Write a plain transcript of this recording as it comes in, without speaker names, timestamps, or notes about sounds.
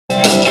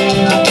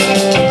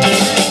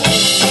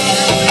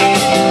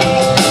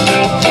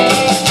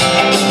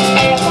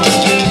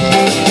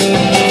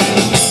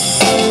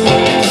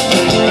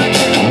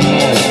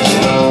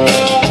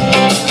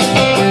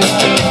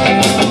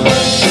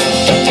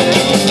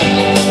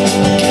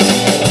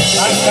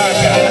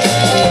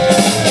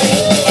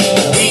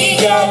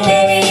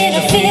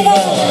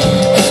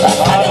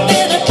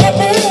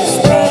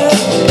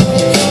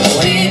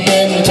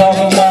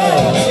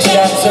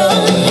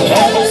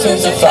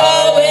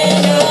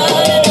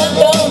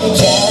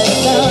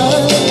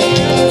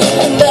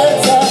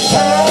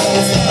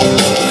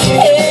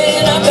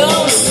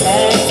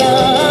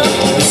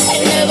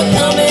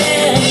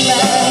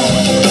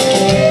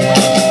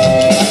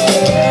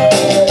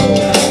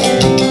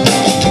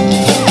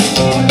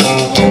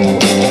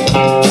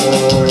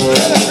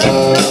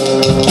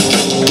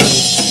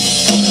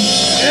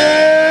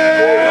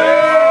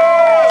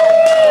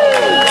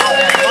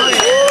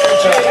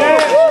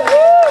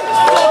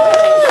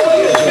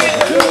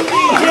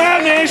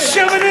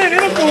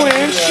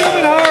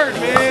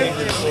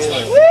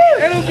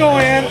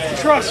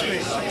Trust me.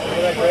 Oh,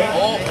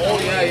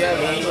 yeah, yeah.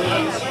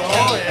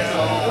 Oh, yeah.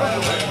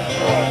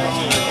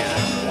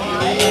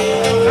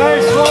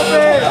 Nice,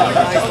 Swampy.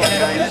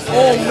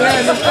 Oh,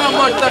 man, look how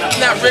much left in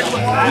that red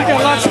one. You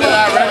got lots of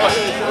that red one.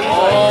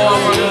 Oh,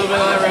 a little bit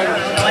of that red one.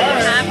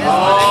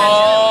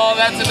 Oh,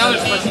 that's another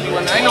specialty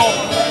one. I know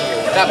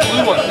that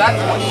blue one. That's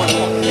the one you want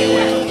to stay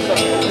with.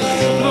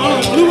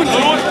 blue one's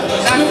on.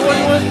 That's what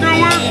you want to do.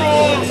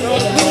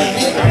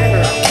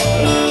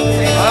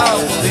 Wow,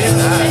 believe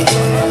that.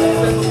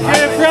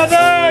 Hey,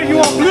 brother, you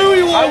want blue?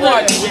 You want I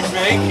want you to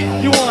make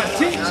it. You want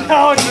teach?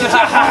 Oh, I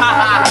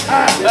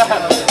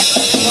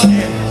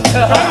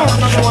don't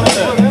remember what I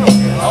put in them.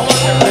 I want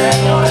the red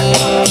one.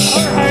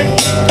 Alright.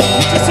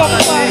 Get yourself a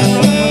flag,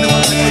 brother.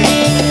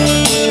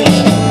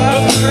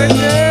 Right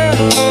there.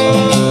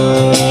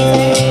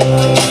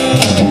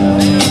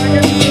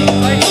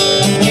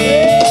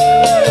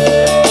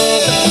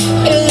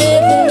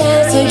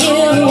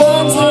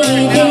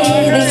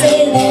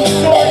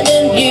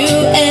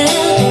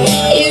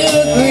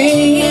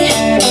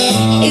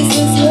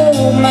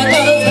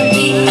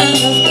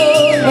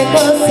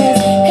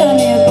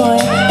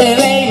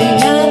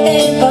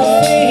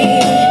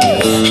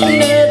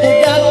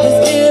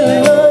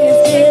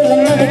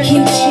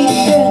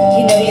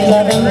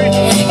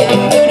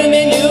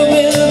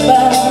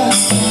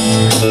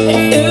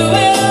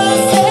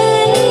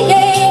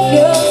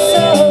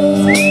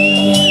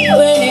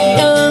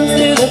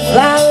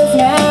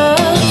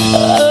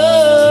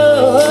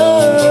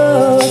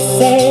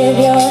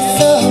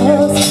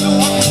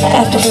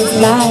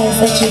 Lies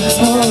that you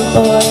told,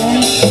 boy.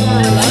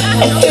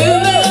 And who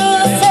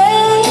will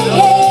save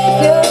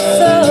your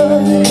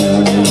soul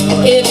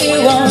if you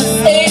won't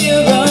save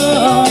your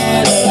own?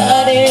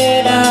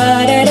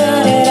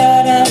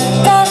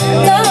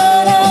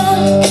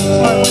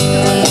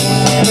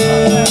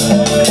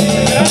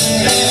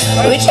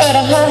 We try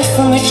to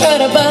hustle, we try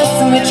to bust,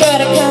 and we try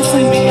to cuss,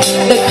 and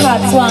the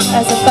cops want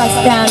us to bust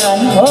down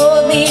on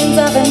Orleans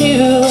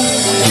Avenue.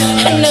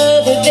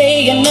 Another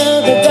day,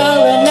 another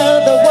dollar,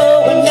 another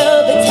woe,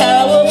 another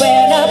tower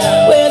went up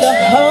where the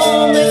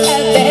homeless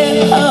had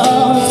their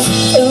homes.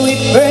 So we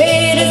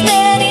prayed as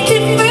many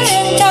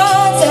different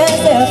gods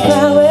as their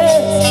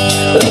flowers.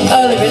 We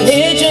call it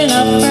religion,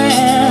 our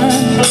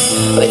friend.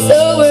 We're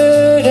so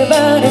worried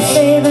about us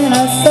saving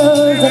our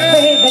souls,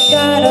 afraid that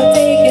God will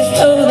take us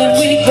soul and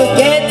we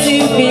forget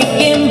to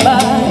begin by.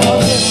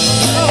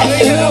 And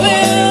who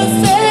will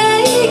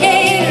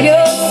save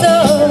your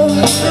soul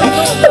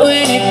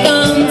when it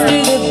comes to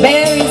the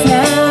berries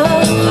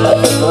now?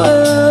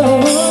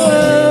 Oh,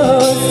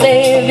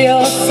 save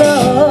your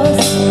souls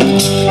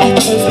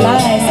after those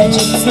lies that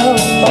you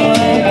told,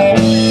 boy.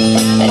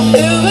 And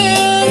who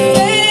will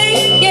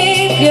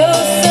save your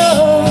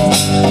soul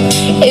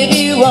if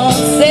you won't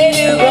save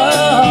your own?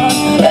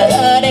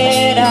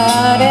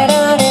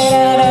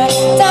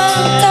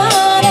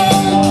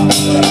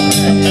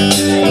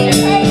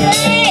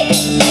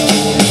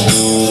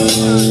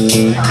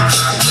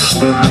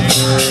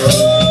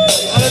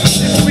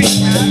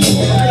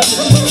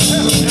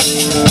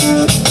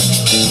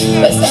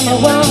 But some are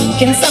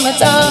walking, some are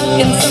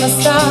talking, some are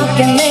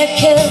stalking. They're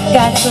killed,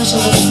 got social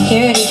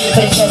security,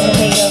 but it doesn't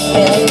pay your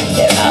bill.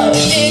 There are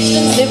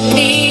addictions to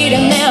feed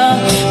and there are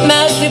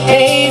mouths to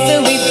pay,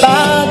 so we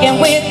bargain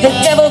with the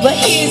devil, but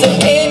he's a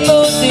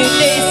faithful to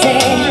they say.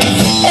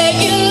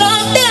 If you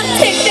love them,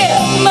 take their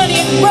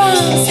money and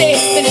run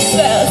safe. And it's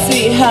well,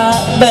 sweetheart,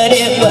 but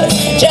it was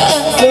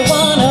just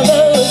one of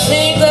those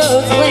things,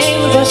 those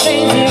flames, those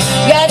strings you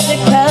got to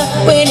cut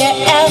when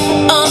you're out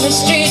on the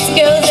streets,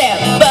 girls that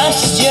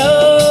bust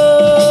your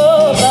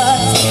butt.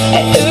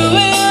 And who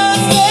will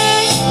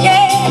say,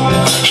 yeah,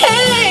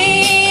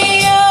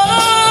 hey, oh,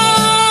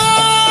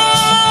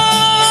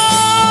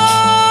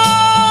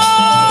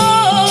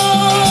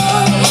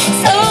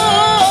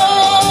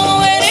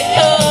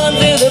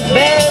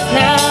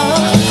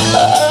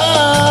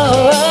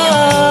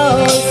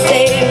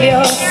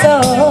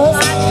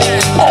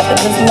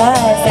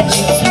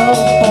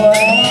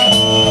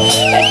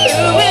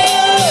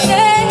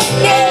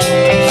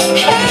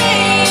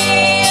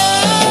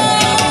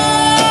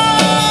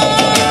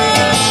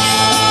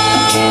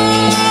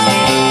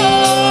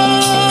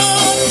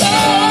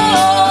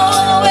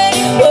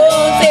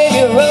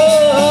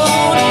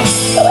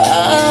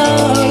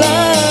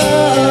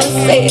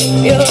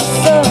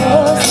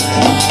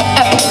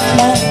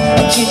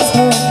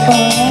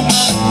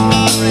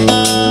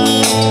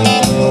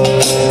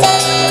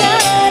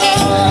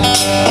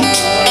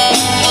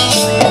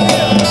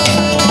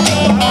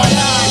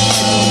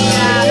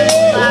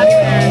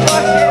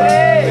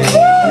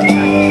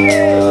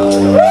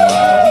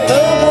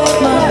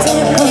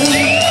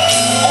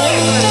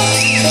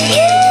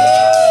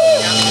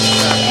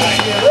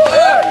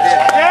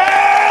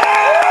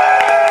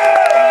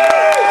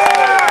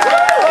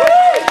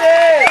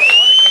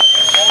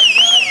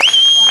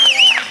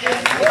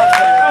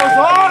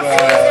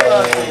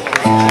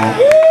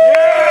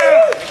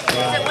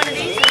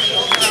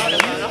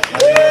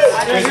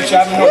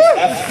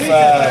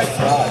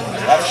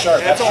 F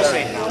sharp. That's all C.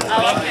 Okay.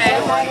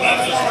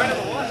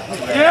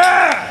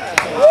 Yeah!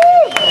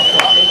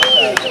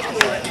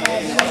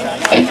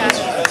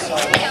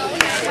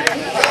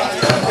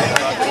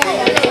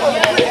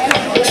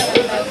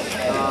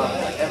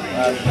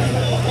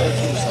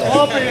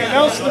 Oh, they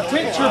announced the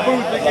picture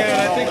booth again.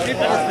 I think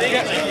people are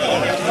forgetting.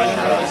 Yeah.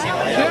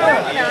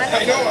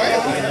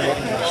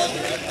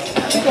 I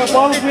think our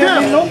balls we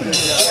haven't even opened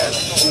yet.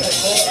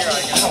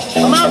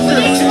 I'm out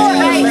there.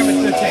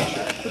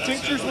 The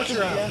tincture's what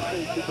you're out.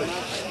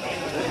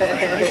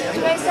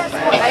 You guys have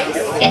some ice?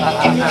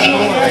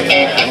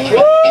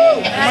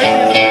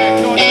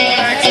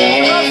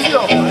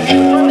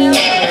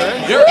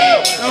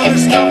 Oh,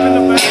 there's stuff in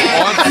the back.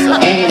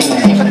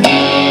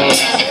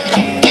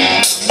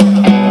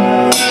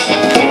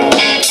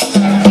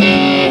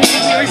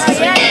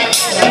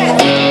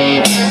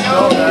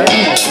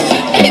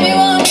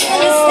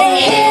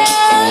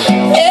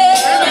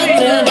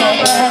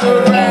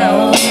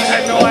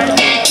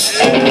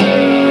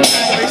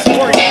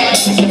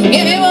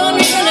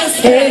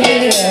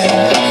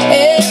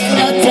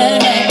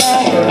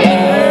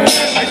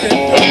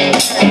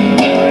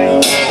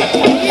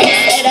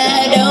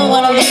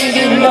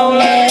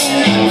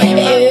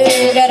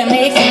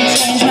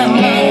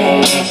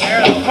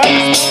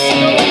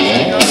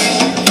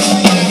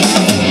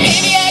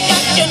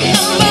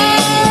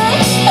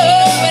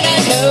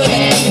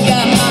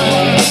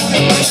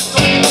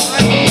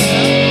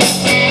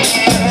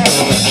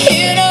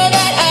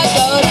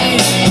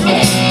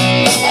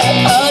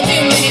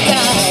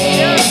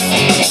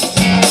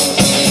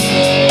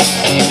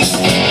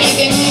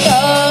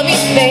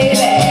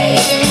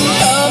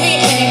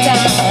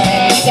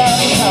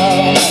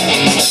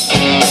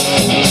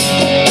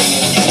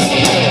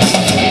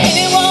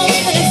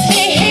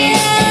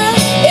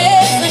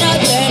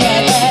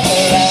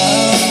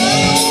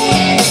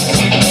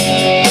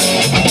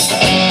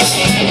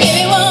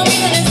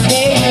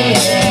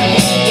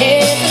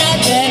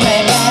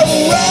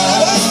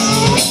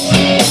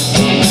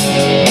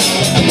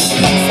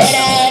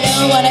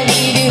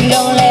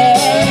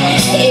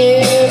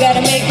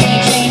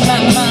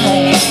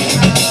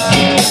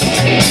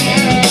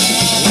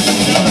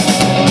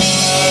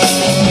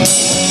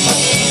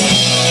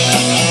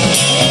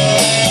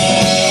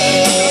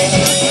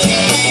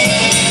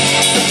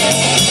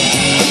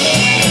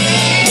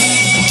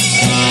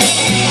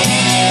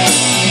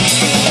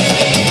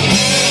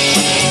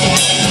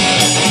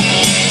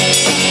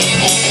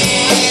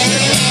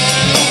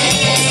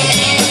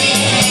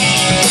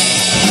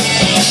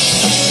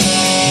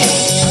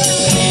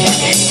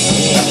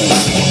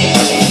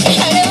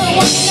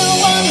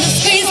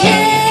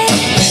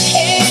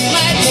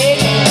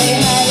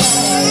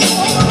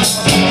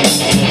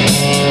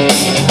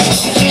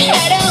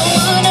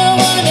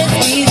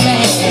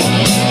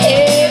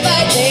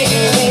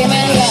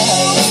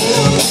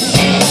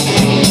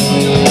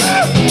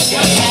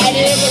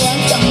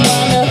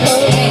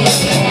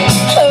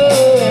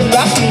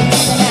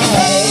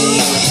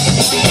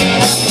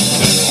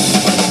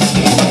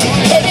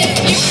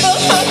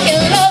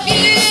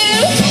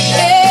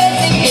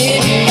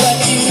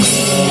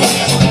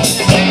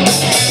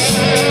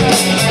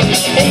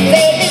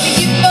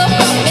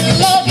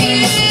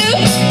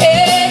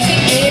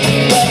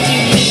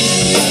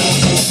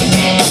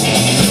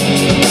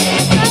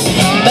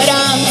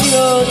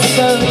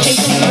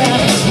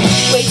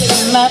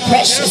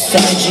 Precious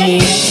energy.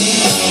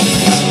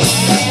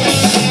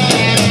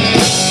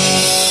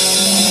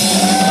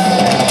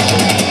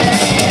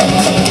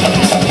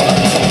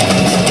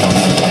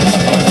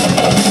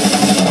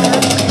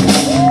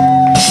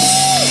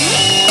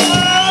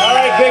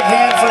 Alright, big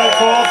hand for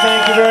Nichole.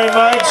 Thank you very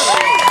much.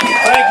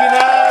 Thank you,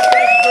 Nat.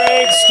 Thank you,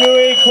 Greg,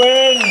 Stewie,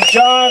 Quinn,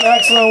 John.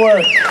 Excellent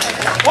work.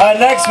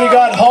 Next, we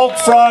got Hulk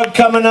Frog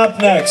coming up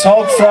next.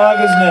 Hulk Frog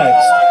is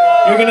next.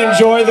 You're going to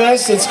enjoy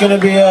this. It's going to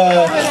be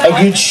a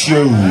good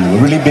show. A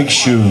really big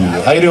show.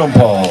 How you doing,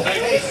 Paul?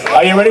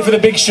 Are you ready for the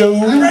big show?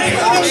 Ready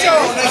for the show.